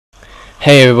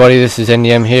Hey everybody, this is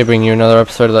NDM here, bringing you another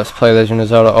episode of Let's Play Legend of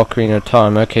Zelda Ocarina of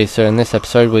Time. Okay, so in this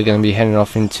episode we're going to be heading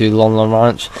off into Lon Lon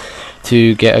Ranch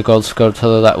to get a gold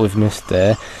skulltula that we've missed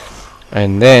there.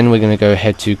 And then we're going to go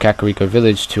head to Kakariko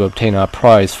Village to obtain our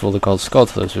prize for all the gold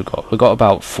skulltulas we've got. We've got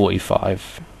about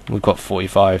 45. We've got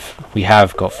 45. We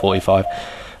have got 45.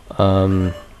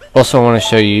 Also I want to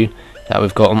show you that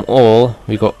we've got them all.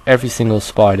 We've got every single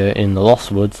spider in the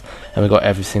Lost Woods, and we've got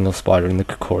every single spider in the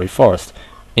Kokori Forest,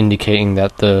 indicating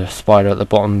that the spider at the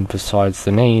bottom besides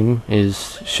the name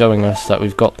is showing us that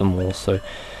we've got them all. So,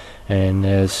 and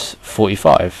there's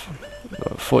 45. We've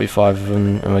got 45 of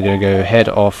them, and we're going to go head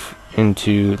off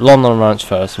into Lon Lon Ranch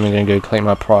first, and we're going to go claim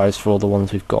our prize for all the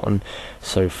ones we've gotten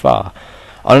so far.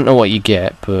 I don't know what you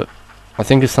get, but I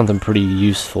think it's something pretty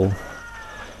useful.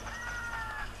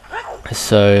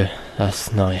 So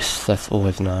that's nice. That's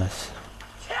always nice.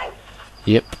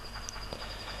 Yep.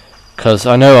 Because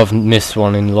I know I've missed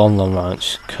one in Lon Lon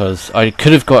Ranch, because I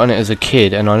could have gotten it as a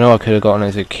kid, and I know I could have gotten it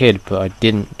as a kid, but I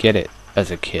didn't get it as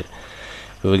a kid.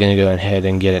 But we're going to go ahead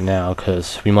and get it now,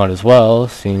 because we might as well,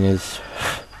 seeing as,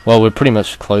 well, we're pretty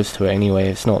much close to it anyway.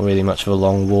 It's not really much of a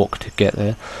long walk to get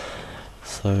there.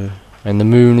 So, and the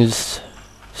moon is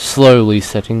slowly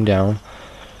setting down,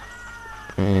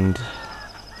 and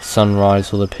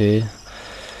sunrise will appear.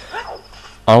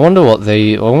 I wonder what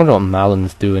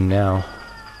Malon's doing now.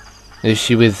 Is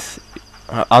she with...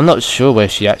 I'm not sure where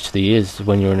she actually is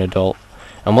when you're an adult.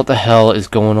 And what the hell is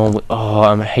going on with... Oh,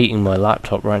 I'm hating my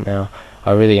laptop right now.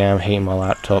 I really am hating my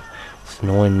laptop. It's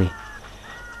annoying me.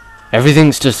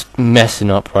 Everything's just messing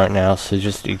up right now, so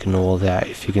just ignore that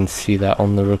if you can see that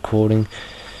on the recording.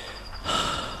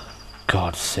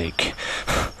 God's sake.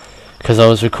 Because I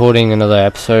was recording another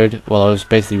episode. Well, I was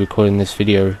basically recording this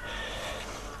video,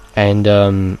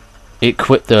 and it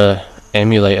quit the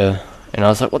emulator. And I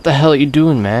was like, what the hell are you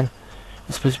doing, man?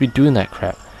 I'm supposed to be doing that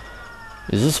crap.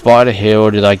 Is this spider here,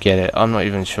 or did I get it? I'm not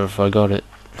even sure if I got it.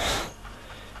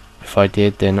 If I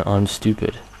did, then I'm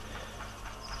stupid.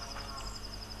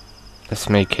 Let's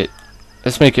make it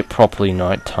properly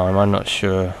night time. I'm not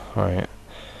sure. Alright.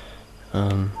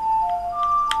 Because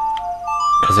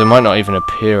it might not even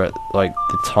appear at, like,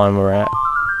 the time we're at.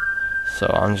 So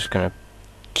I'm just gonna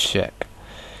check.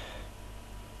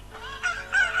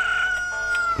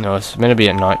 No, it's meant to be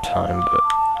at night time, but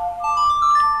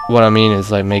what I mean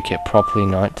is, like, make it properly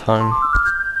night time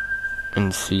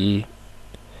and see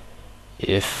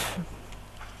if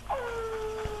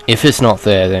it's not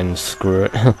there, then screw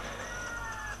it.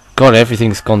 God,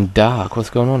 everything's gone dark. What's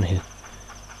going on here?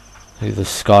 Like, the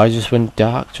sky just went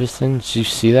dark just then. Did you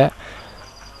see that?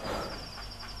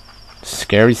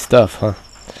 Scary stuff, huh?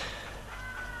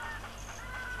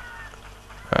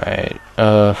 Alright,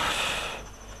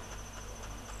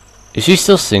 is she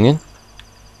still singing?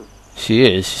 She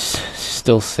is. She's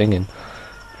still singing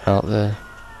out there.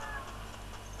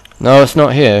 No, it's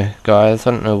not here, guys.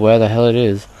 I don't know where the hell it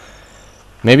is.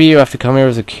 Maybe you have to come here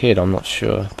as a kid. I'm not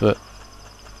sure, but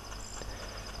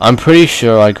I'm pretty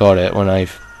sure I got it when I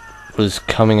was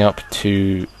coming up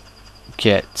to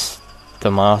get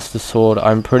the Master Sword.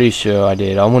 I'm pretty sure I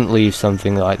did. I wouldn't leave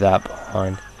something like that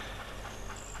behind.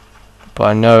 But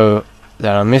I know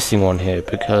that I'm missing one here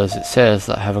because it says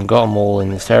that I haven't got them all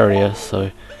in this area, so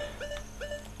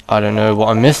I don't know what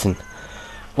I'm missing.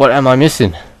 What am I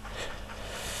missing?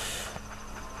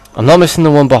 I'm not missing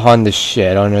the one behind the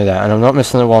shed, I know that, and I'm not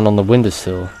missing the one on the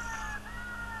windowsill.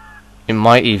 It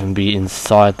might even be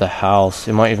inside the house.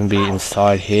 It might even be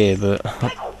inside here, but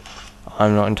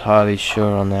I'm not entirely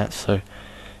sure on that. So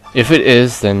if it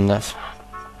is, then that's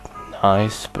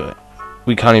nice, but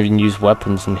we can't even use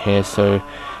weapons in here, so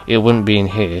it wouldn't be in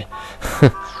here.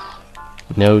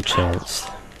 No chance.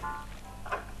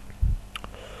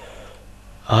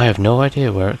 I have no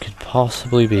idea where it could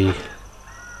possibly be.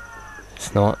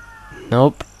 It's not.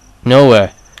 Nope.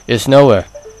 Nowhere. It's nowhere.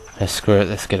 Let's screw it.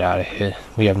 Let's get out of here.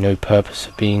 We have no purpose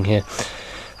of being here.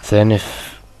 Then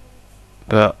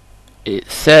but it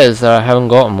says that I haven't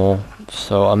got them all,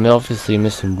 so I'm obviously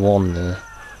missing one there.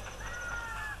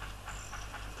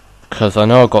 Because I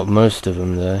know I got most of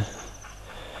them there.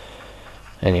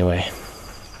 Anyway,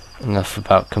 enough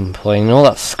about complaining. All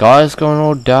that sky is going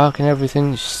all dark and everything.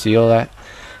 You see all that?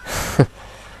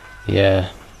 Yeah.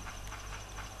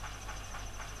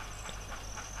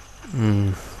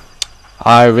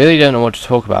 I really don't know what to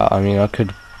talk about. I mean, I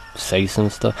could say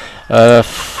some stuff.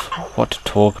 What to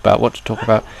talk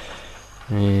about?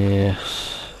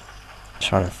 Yes.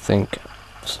 Trying to think.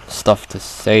 Some stuff to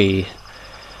say.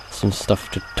 Some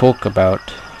stuff to talk about.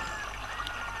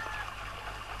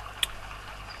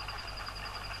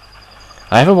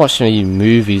 I haven't watched any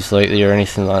movies lately or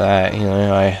anything like that, you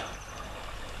know.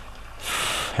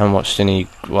 haven't watched any.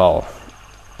 Well,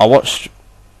 I watched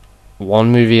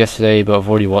one movie yesterday, but I've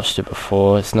already watched it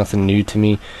before. It's nothing new to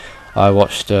me. I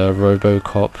watched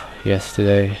RoboCop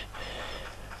yesterday.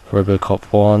 RoboCop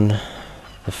 1,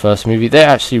 the first movie. They're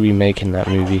actually remaking that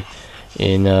movie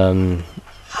in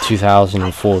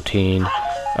 2014,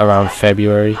 around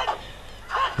February.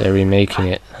 They're remaking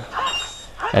it,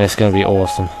 and it's gonna be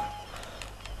awesome.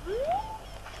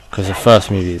 Because the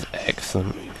first movie is an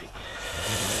excellent movie.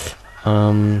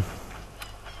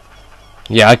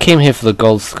 Yeah, I came here for the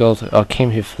gold skull. I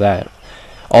came here for that.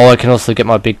 Oh, I can also get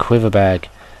my big quiver bag.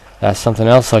 That's something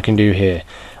else I can do here.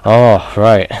 Oh,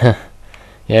 right.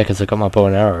 Yeah, because I got my bow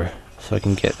and arrow, so I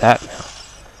can get that now.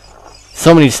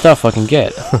 So many stuff I can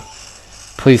get.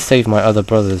 Please save my other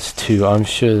brothers too. I'm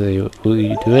sure they will.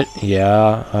 You do it?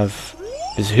 Yeah,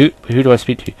 who do I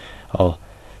speak to? Oh,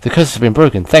 the curse has been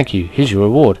broken. Thank you. Here's your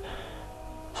reward.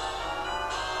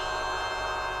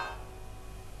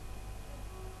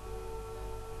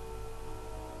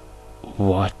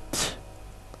 What?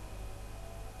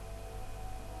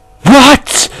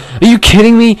 What? Are you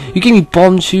kidding me? You give me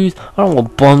bomb shoes? I don't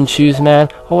want bomb shoes, man.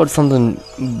 I want something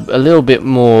a little bit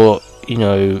more, you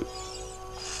know,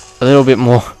 a little bit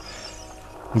more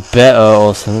better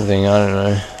or something. I don't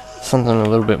know. Something a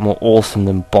little bit more awesome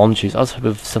than bomb shoes. I was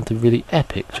hoping for something really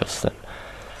epic just then.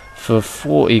 For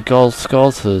 40 gold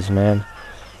sculptors, man.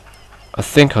 I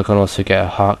think I can also get a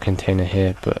heart container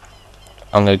here, but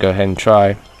I'm gonna go ahead and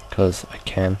try, because I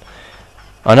can.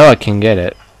 I know I can get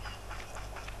it.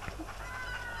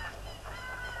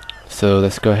 So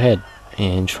let's go ahead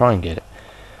and try and get it.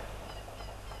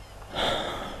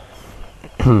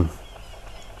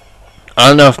 I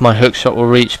don't know if my hook shot will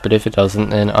reach, but if it doesn't,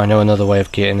 then I know another way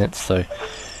of getting it, so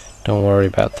don't worry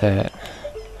about that.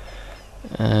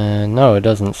 No, it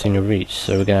doesn't seem to reach,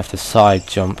 so we're gonna have to side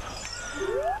jump.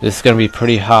 This is gonna be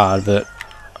pretty hard, but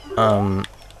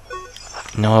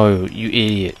no, you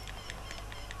idiot.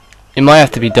 It might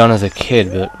have to be done as a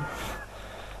kid, but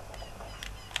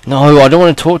no, I don't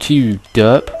want to talk to you,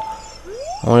 derp.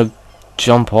 I want to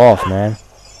jump off, man.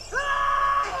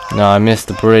 No, I missed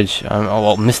the bridge.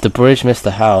 Well, missed the bridge, missed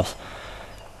the house.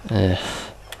 Ugh.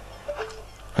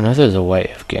 I know there's a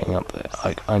way of getting up there.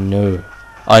 I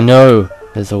know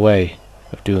there's a way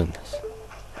of doing this,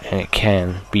 and it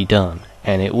can be done,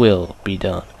 and it will be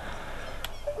done.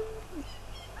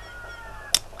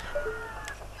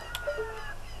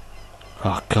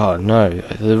 Oh God, no!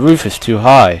 The roof is too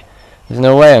high. There's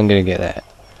no way I'm gonna get that.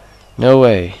 No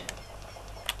way.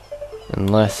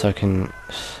 Unless I can.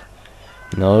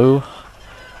 No.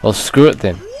 Well, screw it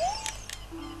then.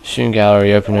 Shooting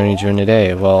gallery open only during the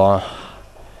day. Well,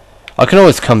 I can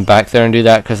always come back there and do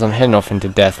that because I'm heading off into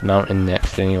Death Mountain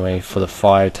next anyway for the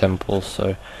fire temple.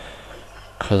 So,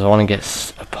 because I want to get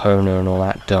Epona and all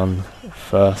that done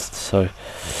first. So,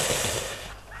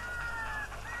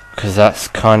 because that's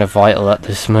kind of vital at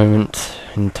this moment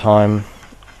in time.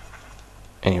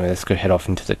 Anyway, let's go head off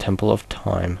into the Temple of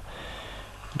Time.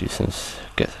 Do some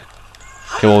get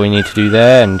what we need to do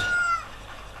there, and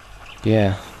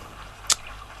yeah.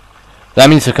 That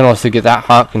means I can also get that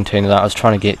heart container that I was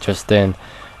trying to get just then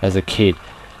as a kid,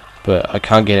 but I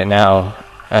can't get it now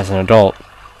as an adult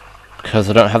because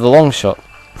I don't have the long shot.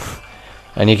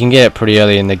 And you can get it pretty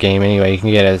early in the game anyway. You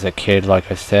can get it as a kid,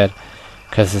 like I said,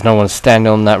 because there's no one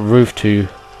standing on that roof to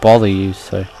bother you.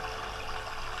 So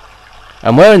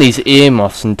I'm wearing these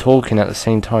earmuffs and talking at the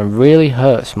same time really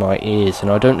hurts my ears,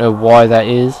 and I don't know why that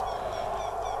is.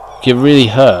 It really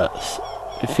hurts.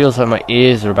 It feels like my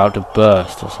ears are about to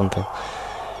burst or something.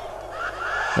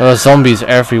 There are zombies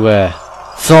everywhere.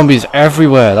 Zombies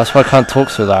everywhere. That's why I can't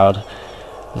talk so loud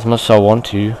as much as I want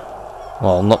to.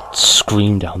 Well, not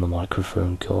scream down the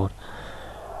microphone, God.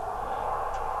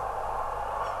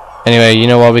 Anyway, you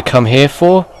know what we come here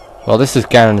for? Well, this is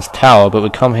Ganon's tower, but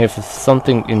we come here for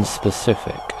something in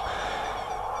specific.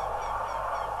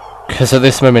 Because at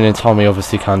this moment in time, we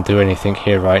obviously can't do anything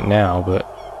here right now, but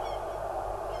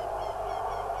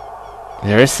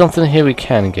there is something here we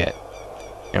can get.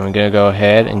 And we're going to go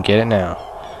ahead and get it now.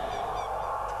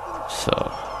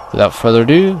 So, without further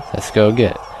ado, let's go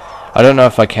get it. I don't know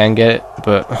if I can get it,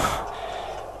 but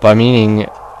by meaning,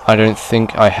 I don't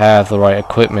think I have the right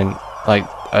equipment. Like,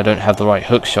 I don't have the right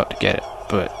hook shot to get it.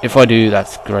 But if I do,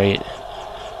 that's great.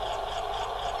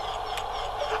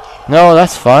 No,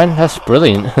 that's fine. That's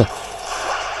brilliant.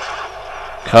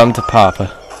 Come to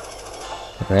Papa.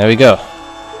 And there we go.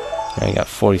 Now we got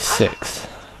 46.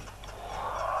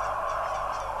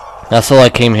 That's all I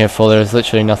came here for. There's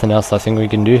literally nothing else I think we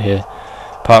can do here,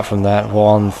 apart from that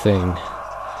one thing.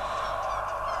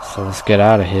 So let's get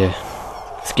out of here.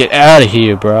 Let's get out of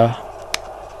here, bruh.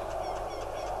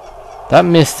 That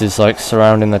mist is like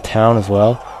surrounding the town as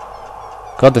well.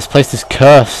 God, this place is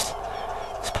cursed.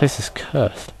 This place is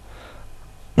cursed.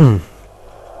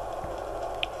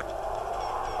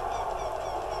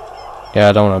 Yeah,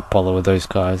 I don't want to bother with those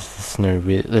guys.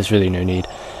 There's really no need.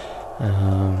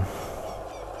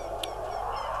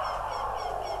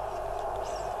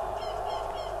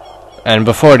 And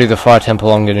before I do the fire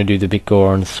temple, I'm going to do the big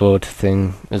Goron sword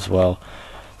thing as well.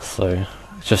 So,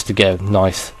 just to get a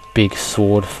nice big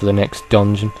sword for the next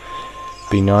dungeon.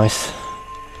 Be nice.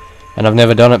 And I've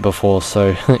never done it before,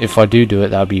 so if I do it,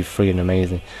 that'd be freaking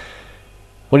amazing.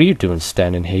 What are you doing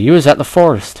standing here? You was at the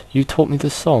forest. You taught me the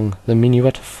song, the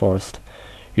Minuet of Forest.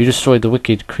 You destroyed the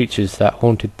wicked creatures that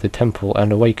haunted the temple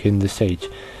and awakened the sage.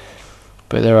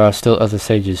 But there are still other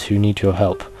sages who need your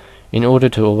help. In order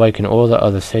to awaken all the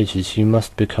other sages, you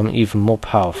must become even more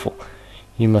powerful.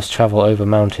 You must travel over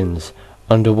mountains,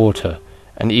 underwater,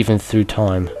 and even through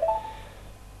time.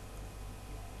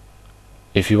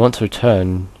 If you want to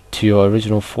return to your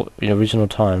original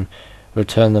time,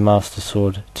 return the Master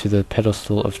Sword to the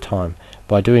pedestal of time.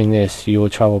 By doing this, you will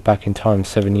travel back in time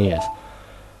 7 years.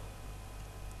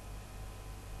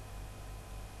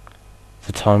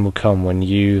 The time will come when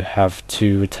you have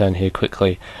to return here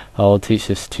quickly. I will teach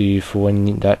this to you for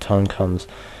when that time comes.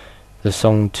 The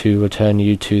song to return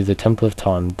you to the Temple of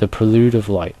Time, the Prelude of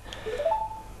Light.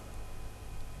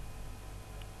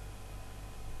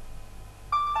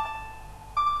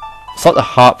 It's like the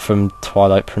harp from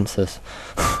Twilight Princess.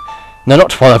 No, not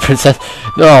Twilight Princess.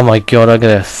 Oh my god, I'm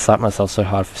gonna slap myself so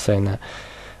hard for saying that.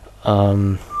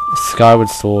 Skyward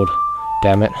Sword.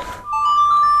 Damn it.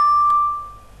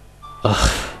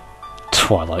 Ugh.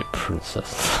 Twilight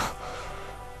Princess.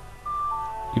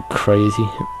 You crazy.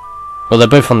 Well, they're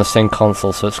both on the same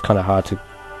console, so it's kind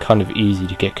of easy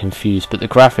to get confused, but the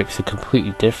graphics are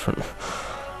completely different.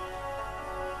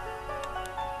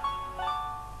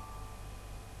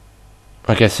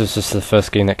 I guess it's just the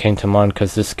first game that came to mind,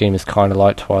 because this game is kind of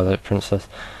like Twilight Princess.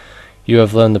 You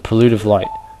have learned the Prelude of Light.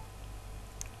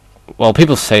 Well,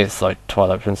 people say it's like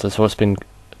Twilight Princess, or it's been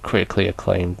critically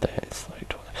acclaimed that it's like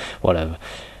Twilight. Whatever.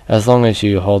 As long as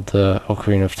you hold the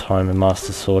Ocarina of Time and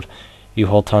Master Sword, you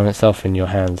hold time itself in your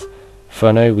hands.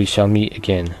 For now, we shall meet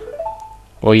again.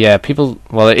 Well, yeah,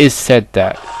 well, it is said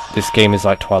that this game is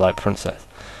like Twilight Princess.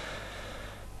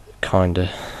 Kinda.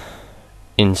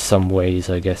 In some ways,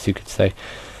 I guess you could say.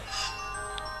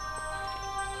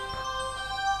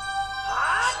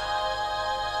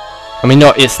 I mean,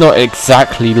 it's not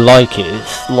exactly like it.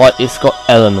 It's got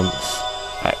elements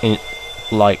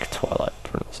like Twilight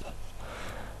Princess.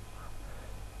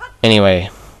 Anyway,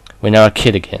 we're now a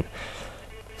kid again.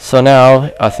 So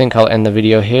now, I think I'll end the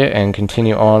video here and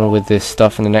continue on with this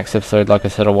stuff in the next episode. Like I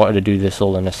said, I wanted to do this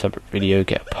all in a separate video,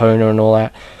 get a Pona and all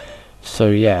that.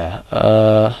 So yeah,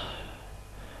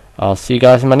 I'll see you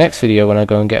guys in my next video when I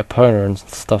go and get a Pona and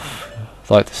stuff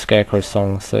like the Scarecrow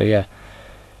song. So yeah,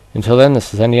 until then,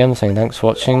 this is Andy M saying thanks for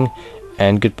watching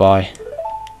and goodbye.